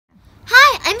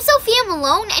Sofia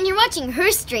Malone, and you're watching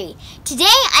Herstory. Today,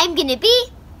 I'm gonna be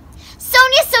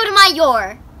Sonia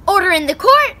Sotomayor. Order in the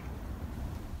court.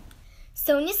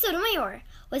 Sonia Sotomayor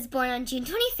was born on June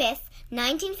 25th,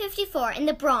 1954 in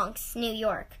the Bronx, New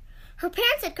York. Her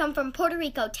parents had come from Puerto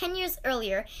Rico 10 years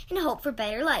earlier in hope for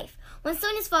better life. When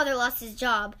Sonia's father lost his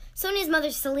job, Sonia's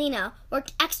mother, Selena,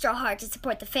 worked extra hard to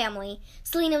support the family.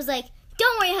 Selena was like,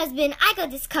 "Don't worry, husband, I got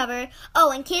this covered.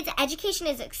 Oh, and kids, education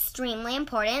is extremely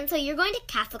important, so you're going to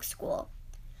Catholic school."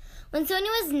 When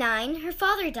Sonia was 9, her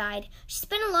father died. She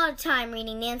spent a lot of time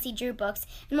reading Nancy Drew books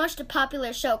and watched a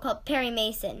popular show called Perry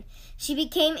Mason. She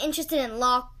became interested in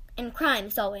law and crime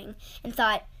solving and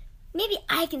thought, maybe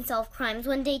I can solve crimes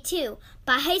one day too.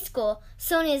 By high school,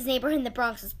 Sonia's neighborhood in the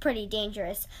Bronx was pretty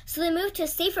dangerous, so they moved to a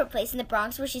safer place in the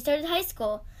Bronx where she started high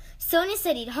school. Sonia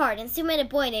studied hard and soon met a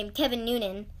boy named Kevin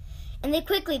Noonan, and they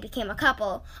quickly became a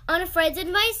couple. On a friend's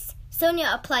advice,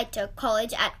 Sonia applied to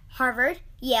college at Harvard,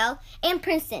 Yale, and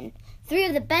Princeton, 3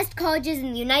 of the best colleges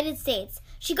in the United States.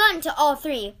 She got into all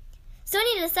 3.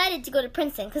 Sonia decided to go to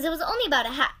Princeton because it was only about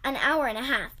an hour and a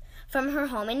half from her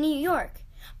home in New York.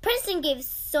 Princeton gave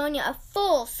Sonia a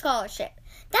full scholarship.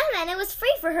 That meant it was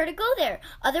free for her to go there.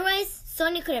 Otherwise,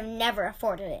 Sonia could have never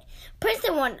afforded it.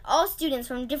 Princeton wanted all students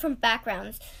from different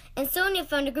backgrounds, and Sonia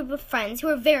found a group of friends who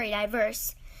were very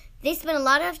diverse. They spent a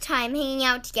lot of time hanging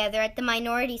out together at the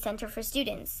Minority Center for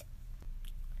Students.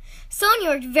 Sonia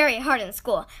worked very hard in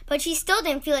school, but she still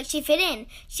didn't feel like she fit in.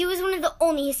 She was one of the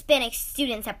only Hispanic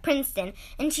students at Princeton,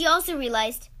 and she also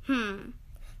realized,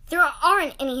 there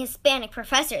aren't any Hispanic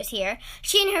professors here.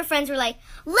 She and her friends were like,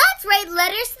 let's write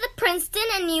letters to the Princeton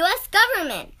and U.S.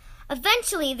 government.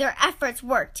 Eventually, their efforts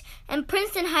worked, and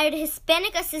Princeton hired a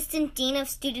Hispanic assistant dean of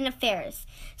student affairs.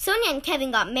 Sonia and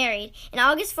Kevin got married on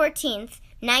August 14th,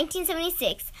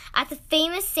 1976, at the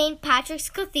famous St. Patrick's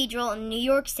Cathedral in New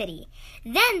York City.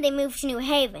 Then they moved to New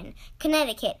Haven,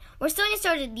 Connecticut, where Sonia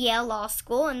started Yale Law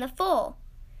School in the fall.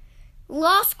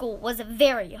 Law school was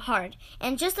very hard,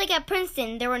 and just like at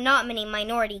Princeton, there were not many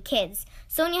minority kids.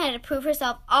 Sonia had to prove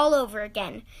herself all over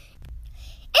again.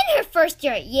 In her first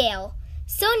year at Yale,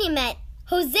 Sonia met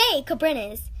Jose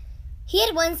Cabrines. He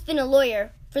had once been a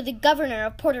lawyer for the governor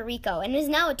of Puerto Rico and was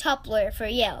now a top lawyer for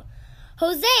Yale.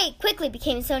 Jose quickly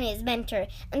became Sonia's mentor,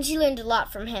 and she learned a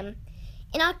lot from him.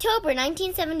 In October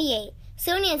 1978,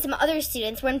 Sonia and some other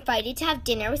students were invited to have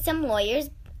dinner with some lawyers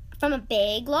from a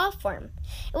big law firm.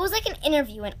 It was like an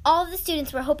interview, and all of the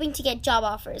students were hoping to get job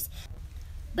offers.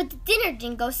 But the dinner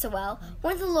didn't go so well.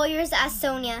 One of the lawyers asked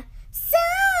Sonia, "So,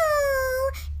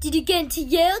 did you get into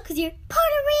Yale because you're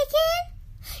Puerto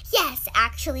Rican?" "Yes,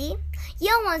 actually.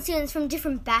 Yale wants students from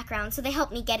different backgrounds, so they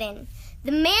helped me get in."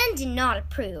 The man did not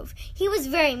approve. He was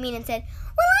very mean and said,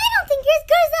 "Well, I don't think you're as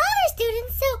good as the other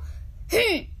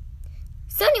students,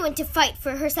 so..." Sonia went to fight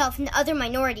for herself and the other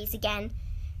minorities again.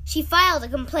 She filed a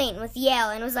complaint with Yale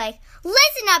and was like,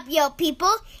 "Listen up, Yale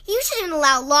people. You shouldn't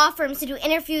allow law firms to do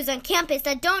interviews on campus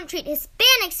that don't treat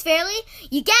Hispanics fairly.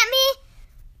 You get me?"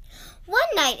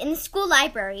 One night in the school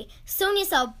library, Sonia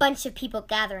saw a bunch of people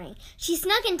gathering. She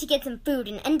snuck in to get some food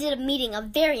and ended up meeting a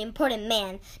very important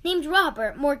man named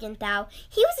Robert Morgenthau.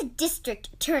 He was a district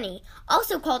attorney,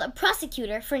 also called a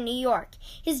prosecutor for New York.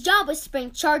 His job was to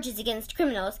bring charges against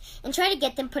criminals and try to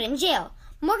get them put in jail.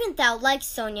 Morgenthau liked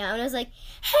Sonia and was like,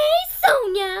 "Hey,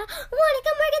 Sonia, want to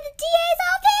come work at the DA's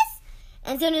office?"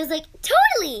 And Sonia was like,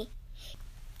 "Totally."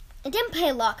 It didn't pay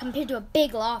a lot compared to a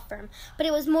big law firm, but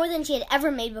it was more than she had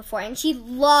ever made before, and she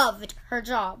loved her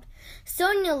job.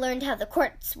 Sonia learned how the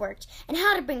courts worked and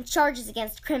how to bring charges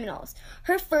against criminals.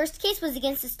 Her first case was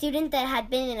against a student that had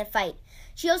been in a fight.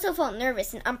 She also felt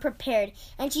nervous and unprepared,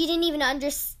 and she didn't even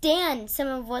understand some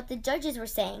of what the judges were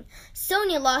saying.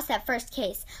 Sonia lost that first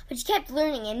case, but she kept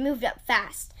learning and moved up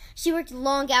fast. She worked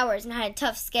long hours and had a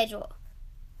tough schedule.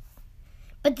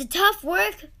 But the tough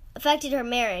work affected her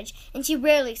marriage, and she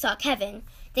rarely saw Kevin.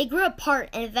 They grew apart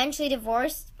and eventually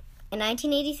divorced in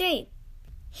 1983.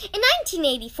 In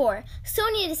 1984,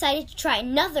 Sonia decided to try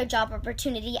another job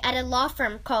opportunity at a law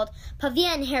firm called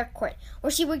Pavia & Harcourt,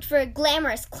 where she worked for a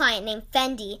glamorous client named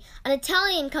Fendi, an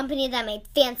Italian company that made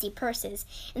fancy purses.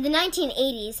 In the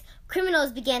 1980s,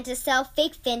 criminals began to sell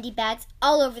fake Fendi bags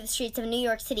all over the streets of New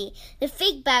York City. The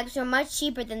fake bags were much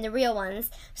cheaper than the real ones,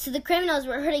 so the criminals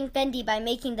were hurting Fendi by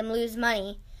making them lose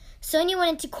money. Sonia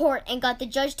went into court and got the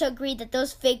judge to agree that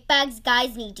those fake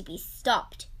guys need to be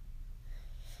stopped.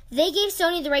 They gave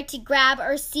Sonia the right to grab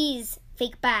or seize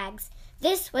fake bags.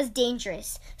 This was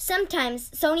dangerous.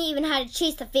 Sometimes Sonia even had to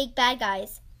chase the fake bad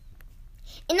guys.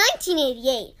 In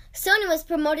 1988, Sonia was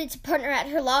promoted to partner at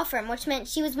her law firm, which meant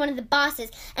she was one of the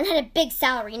bosses and had a big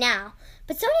salary now.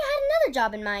 But Sonia had another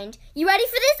job in mind. You ready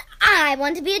for this? I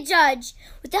want to be a judge.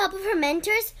 With the help of her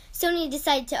mentors, Sonia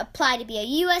decided to apply to be a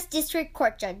U.S. District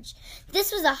Court judge.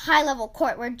 This was a high-level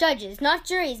court where judges, not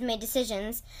juries, made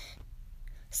decisions.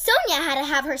 Sonia had to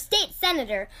have her state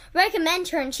senator recommend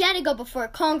her, and she had to go before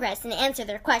Congress and answer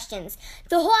their questions.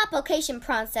 The whole application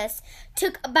process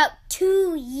took about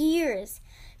 2 years.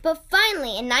 But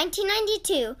finally, in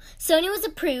 1992, Sonia was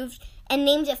approved and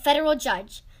named a federal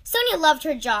judge. Sonia loved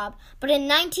her job, but in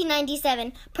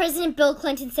 1997, President Bill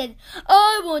Clinton said,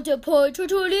 "I want to appoint her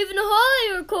to an even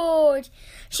higher court."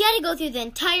 She had to go through the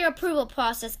entire approval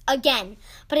process again,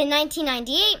 but in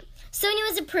 1998, Sonia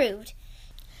was approved.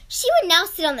 She would now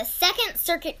sit on the Second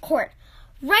Circuit Court,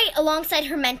 right alongside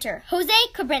her mentor, Jose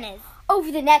Cabrines.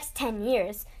 Over the next 10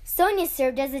 years, Sonia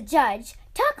served as a judge,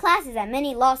 taught classes at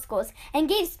many law schools, and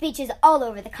gave speeches all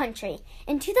over the country.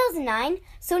 In 2009,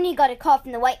 Sonia got a call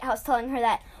from the White House telling her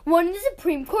that one of the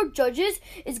Supreme Court judges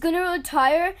is going to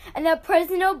retire and that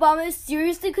President Obama is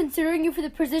seriously considering you for the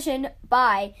position.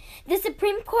 Bye. The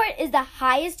Supreme Court is the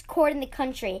highest court in the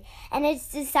country, and it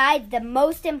decides the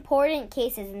most important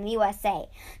cases in the USA.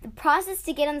 The process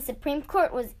to get on the Supreme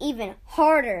Court was even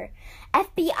harder.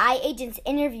 FBI agents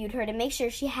interviewed her to make sure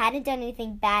she hadn't done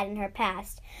anything bad in her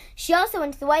past. She also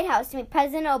went to the White House to meet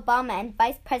President Obama and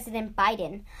Vice President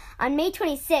Biden. On May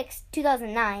 26,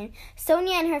 2009,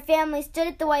 Sonia and her family stood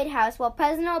at the White House while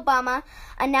President Obama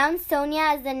announced Sonia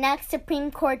as the next Supreme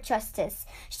Court justice.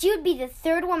 She would be the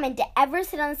third woman to ever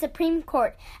sit on the Supreme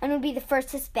Court and would be the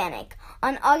first Hispanic.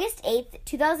 On August 8,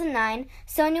 2009,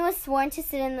 Sonia was sworn to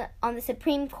sit on the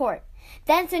Supreme Court.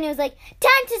 Then Sonia was like,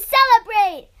 "Time to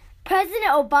celebrate!" President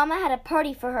Obama had a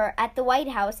party for her at the White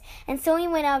House, and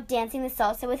Sonia went out dancing the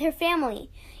salsa with her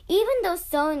family. Even though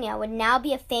Sonia would now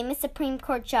be a famous Supreme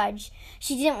Court judge,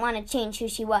 she didn't want to change who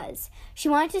she was. She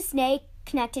wanted to stay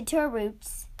connected to her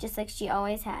roots, just like she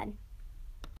always had.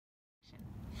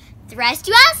 The rest,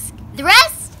 you ask? The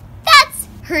rest? That's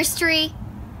Herstory.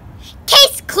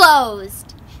 Case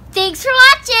closed. Thanks for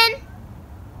watching.